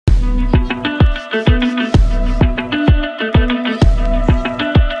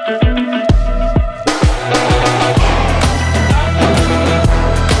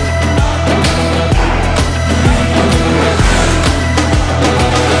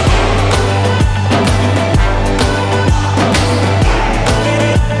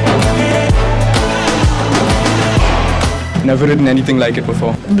Never ridden anything like it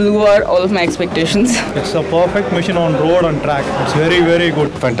before. Blew out all of my expectations. It's a perfect machine on road and track. It's very, very good.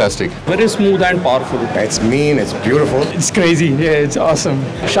 Fantastic. Very smooth and powerful. It's mean, it's beautiful. It's crazy. Yeah, it's awesome.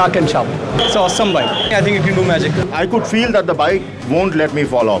 Shark and sharp. It's an awesome bike. I think it can do magic. I could feel that the bike won't let me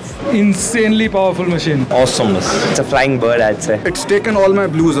fall off. Insanely powerful machine. Awesomeness. It's a flying bird, I'd say. It's taken all my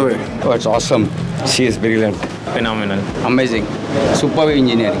blues away. Oh, it's awesome. She is brilliant. Phenomenal. Amazing. Superb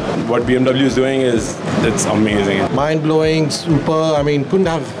engineering. What BMW is doing it's amazing. Mind-blowing, super. I mean, couldn't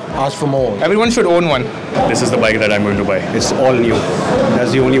have asked for more. Everyone should own one. This is the bike that I'm going to buy. It's all new.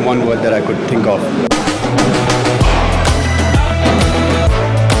 That's the only one word that I could think of.